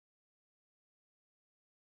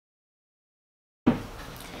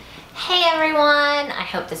Hey everyone! I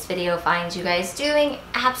hope this video finds you guys doing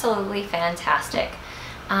absolutely fantastic.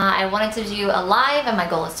 I wanted to do a live and my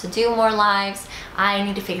goal is to do more lives. I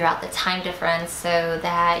need to figure out the time difference so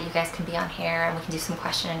that you guys can be on here and we can do some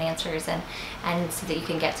question and answers and so that you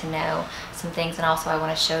can get to know some things. And also I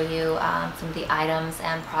want to show you some of the items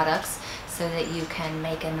and products so that you can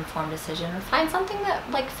make an informed decision or find something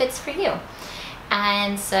that fits for you.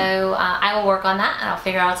 And so I will work on that and I'll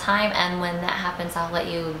figure out a time, and when that happens I'll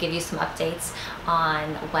give you some updates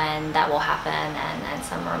on when that will happen and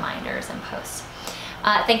some reminders and posts.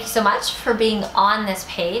 Thank you so much for being on this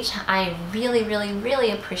page. I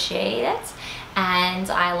really appreciate it, and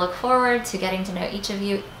I look forward to getting to know each of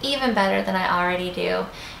you even better than I already do.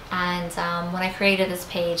 And when I created this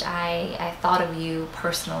page, I thought of you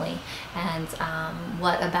personally and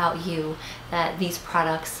what about you that these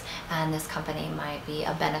products and this company might be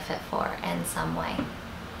a benefit for in some way.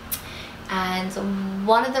 And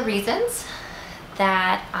one of the reasons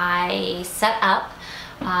that I set up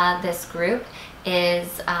this group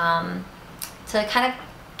is to kind of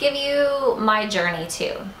give you my journey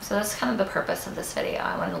too. So that's kind of the purpose of this video.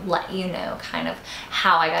 I want to let you know kind of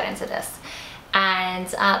how I got into this. And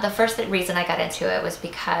the first reason I got into it was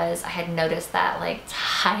because I had noticed that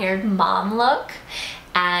tired mom look,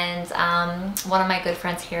 and one of my good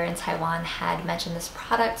friends here in Taiwan had mentioned this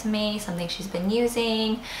product to me, something she's been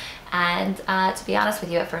using, and to be honest with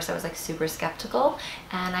you, at first I was super skeptical,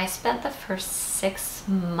 and I spent the first 6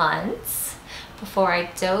 months before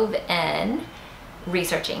I dove in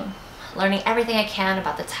researching, learning everything I can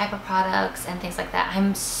about the type of products and things like that.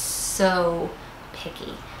 I'm so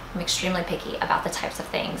picky. I'm extremely picky about the types of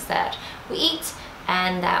things that we eat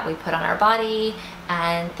and that we put on our body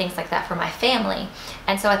and things like that for my family.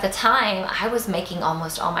 And so at the time, I was making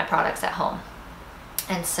almost all my products at home.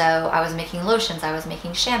 And so I was making lotions, I was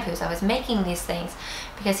making shampoos, I was making these things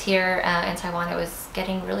because here in Taiwan it was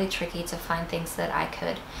getting really tricky to find things that I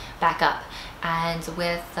could back up. And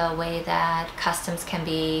with the way that customs can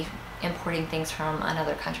be importing things from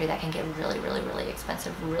another country, that can get really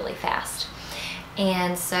expensive really fast.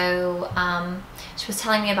 And so she was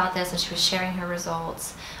telling me about this and she was sharing her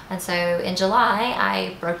results. And so in July,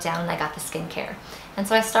 I broke down and I got the skincare. And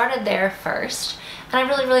so I started there first,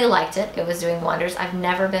 and I really liked it. It was doing wonders. I've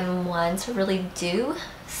never been one to really do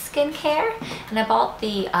skincare. And I bought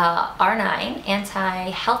the R9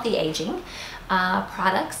 anti-healthy aging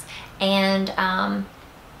products, and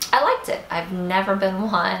I liked it. I've never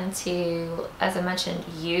been one to, as I mentioned,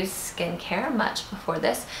 use skincare much before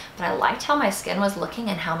this, but I liked how my skin was looking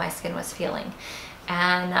and how my skin was feeling.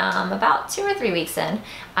 And about 2 or 3 weeks in,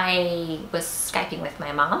 I was Skyping with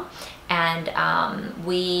my mom, and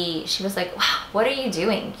she was like, "Wow, what are you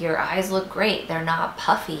doing? Your eyes look great. They're not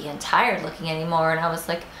puffy and tired looking anymore." And I was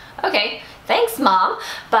like, "Okay, thanks, Mom."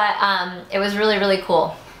 But it was really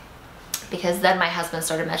cool, because then my husband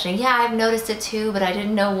started mentioning, "Yeah, I've noticed it too, but I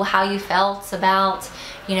didn't know how you felt about,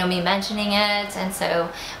 me mentioning it." And so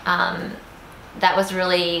that was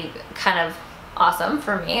really kind of awesome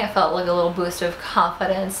for me. I felt like a little boost of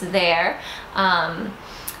confidence there,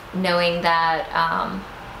 knowing that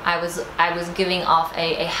I was giving off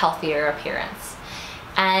a healthier appearance.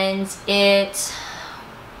 And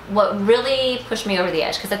what really pushed me over the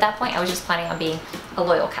edge, because at that point I was just planning on being a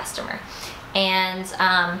loyal customer, and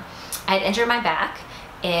I had injured my back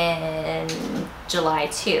in July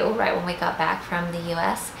too, right when we got back from the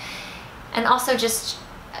US. And also just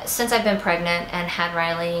since I've been pregnant and had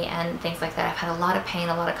Riley and things like that, I've had a lot of pain,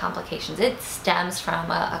 a lot of complications. It stems from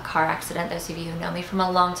a car accident, those of you who know me, from a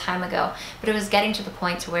long time ago. But it was getting to the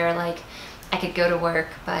point to where I could go to work,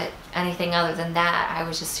 but anything other than that, I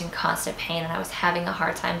was just in constant pain, and I was having a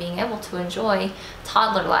hard time being able to enjoy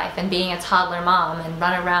toddler life and being a toddler mom and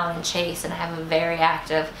run around and chase. And I have a very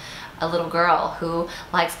active little girl who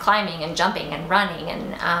likes climbing and jumping and running,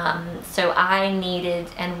 and so I needed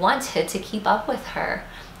and wanted to keep up with her,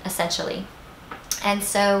 essentially. And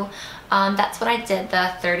so that's what I did,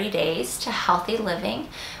 the 30 Days to Healthy Living,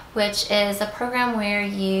 which is a program where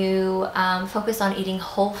you focus on eating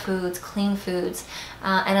whole foods, clean foods,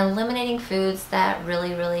 and eliminating foods that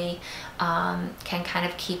really can kind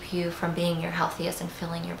of keep you from being your healthiest and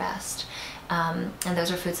feeling your best. And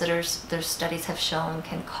those are foods that their studies have shown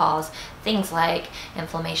can cause things like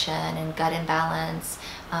inflammation and gut imbalance,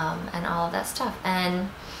 and all of that stuff. And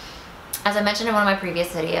as I mentioned in one of my previous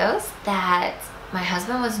videos, that my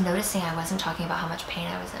husband was noticing I wasn't talking about how much pain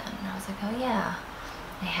I was in. And I was like, "Oh yeah,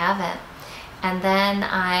 I haven't." And then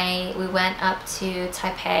we went up to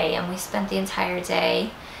Taipei, and we spent the entire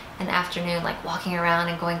day and afternoon walking around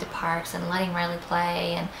and going to parks and letting Riley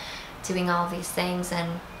play and doing all these things.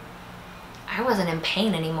 And I wasn't in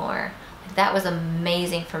pain anymore. That was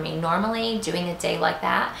amazing for me. Normally doing a day like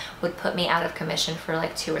that would put me out of commission for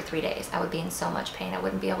like 2 or 3 days. I would be in so much pain. I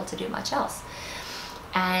wouldn't be able to do much else.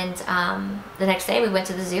 And the next day we went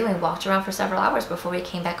to the zoo and walked around for several hours before we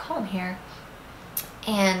came back home here.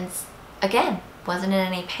 And again, wasn't in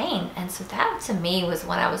any pain. And so that to me was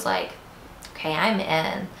when I was like, okay, I'm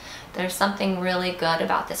in. There's something really good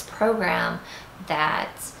about this program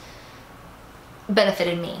that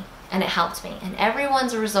benefited me and it helped me. And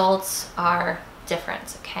everyone's results are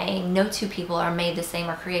different, okay? No two people are made the same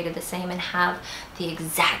or created the same and have the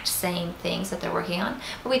exact same things that they're working on,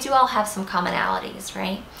 but we do all have some commonalities,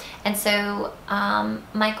 right? And so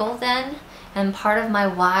my goal then, and part of my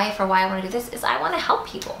why for why I want to do this, is I want to help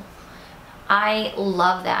people. I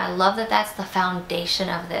love that. I love that that's the foundation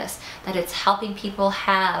of this, that it's helping people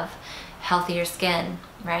have healthier skin,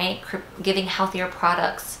 right? Giving healthier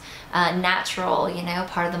products, natural, you know,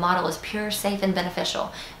 part of the model is pure, safe, and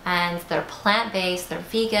beneficial. And they're plant-based, they're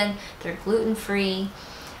vegan, they're gluten-free.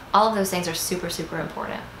 All of those things are super, super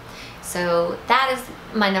important. So that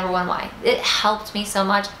is my number one why. It helped me so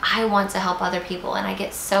much. I want to help other people, and I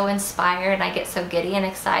get so inspired and I get so giddy and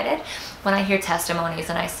excited when I hear testimonies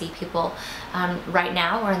and I see people. Right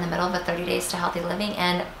now we're in the middle of a 30 days to healthy living,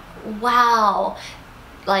 and wow,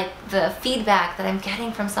 like the feedback that I'm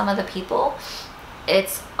getting from some of the people,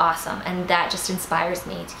 it's awesome, and that just inspires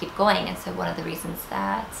me to keep going. And so one of the reasons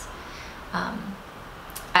that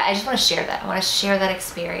I just want to share that. I want to share that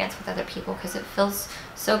experience with other people because it feels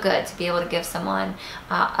so good to be able to give someone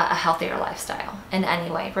a healthier lifestyle in any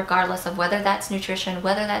way, regardless of whether that's nutrition,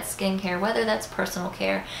 whether that's skincare, whether that's personal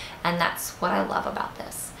care. And that's what I love about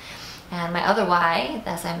this. And my other why,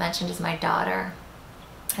 as I mentioned, is my daughter.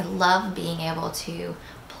 I love being able to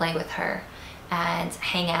play with her and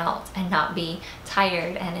hang out and not be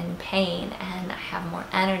tired and in pain, and I have more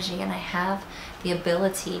energy and I have the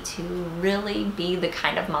ability to really be the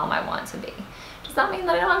kind of mom I want to be. Does not mean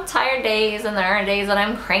that I don't have tired days and there are days that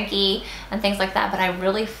I'm cranky and things like that, but I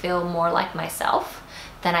really feel more like myself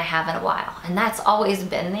than I have in a while. And that's always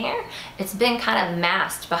been there. It's been kind of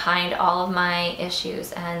masked behind all of my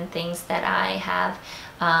issues and things that I have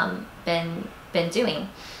been doing.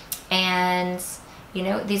 And you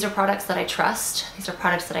know, these are products that I trust. These are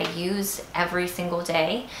products that I use every single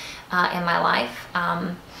day in my life.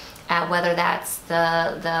 Whether that's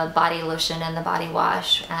the body lotion and the body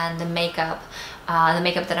wash and the makeup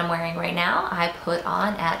that I'm wearing right now, I put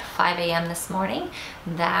on at 5 a.m. this morning.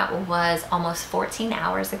 That was almost 14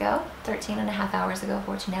 hours ago, 13 and a half hours ago,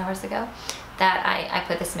 14 hours ago, that I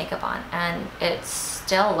put this makeup on, and it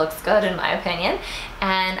still looks good in my opinion.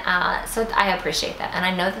 And so I appreciate that, and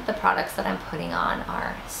I know that the products that I'm putting on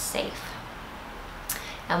are safe.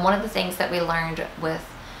 And one of the things that we learned with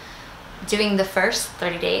doing the first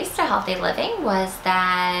 30 days to healthy living was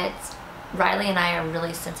that Riley and I are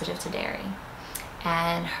really sensitive to dairy,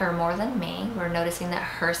 and her more than me. We're noticing that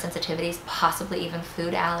her sensitivities, possibly even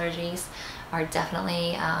food allergies, are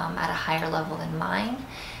definitely at a higher level than mine.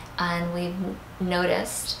 And we've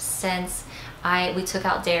noticed since we took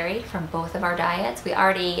out dairy from both of our diets. We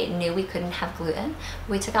already knew we couldn't have gluten.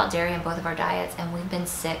 We took out dairy in both of our diets, and we've been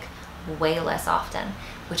sick way less often,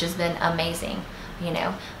 which has been amazing. You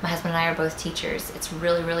know, my husband and I are both teachers. It's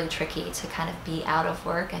really, really tricky to kind of be out of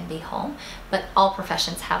work and be home, but all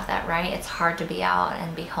professions have that, right? It's hard to be out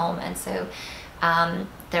and be home. And so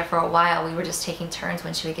there for a while we were just taking turns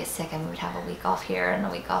when she would get sick, and we would have a week off here and a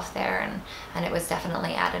week off there, and it was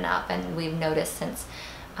definitely adding up. And we've noticed since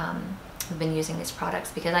we've been using these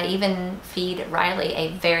products, because I even feed Riley a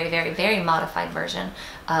very, very, very modified version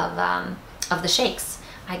of the shakes.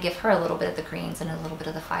 I give her a little bit of the greens and a little bit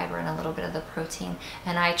of the fiber and a little bit of the protein,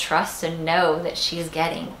 and I trust and know that she's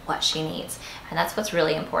getting what she needs, and that's what's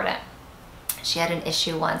really important. She had an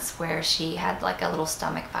issue once where she had like a little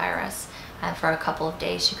stomach virus, and for a couple of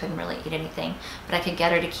days she couldn't really eat anything, but I could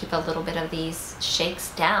get her to keep a little bit of these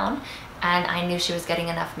shakes down, and I knew she was getting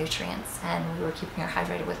enough nutrients, and we were keeping her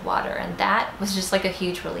hydrated with water, and that was just like a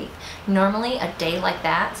huge relief. Normally a day like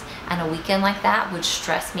that and a weekend like that would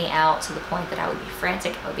stress me out to the point that I would be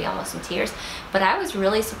frantic, I would be almost in tears, but I was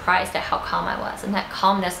really surprised at how calm I was, and that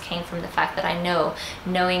calmness came from the fact that I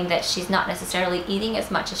knowing that she's not necessarily eating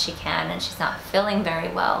as much as she can, and she's not feeling very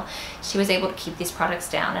well, she was able to keep these products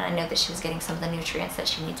down, and I know that she was getting some of the nutrients that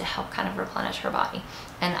she needed to help kind of replenish her body.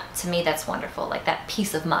 And to me, that's wonderful. Like, that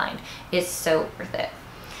peace of mind is so worth it.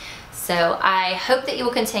 So I hope that you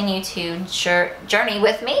will continue to journey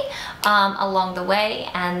with me along the way,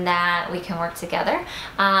 and that we can work together.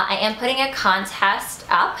 I am putting a contest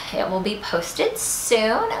up. It will be posted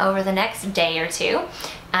soon over the next day or two,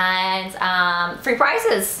 and free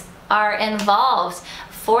prizes. are involved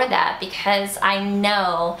for that, because I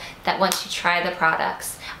know that once you try the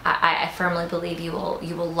products, I firmly believe you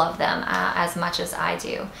will love them as much as I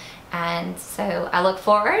do. And so I look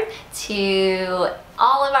forward to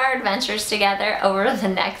all of our adventures together over the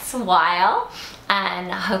next while,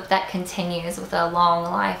 and I hope that continues with a long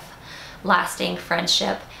life lasting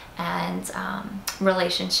friendship and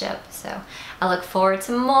relationship. So I look forward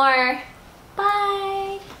to more.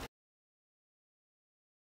 Bye.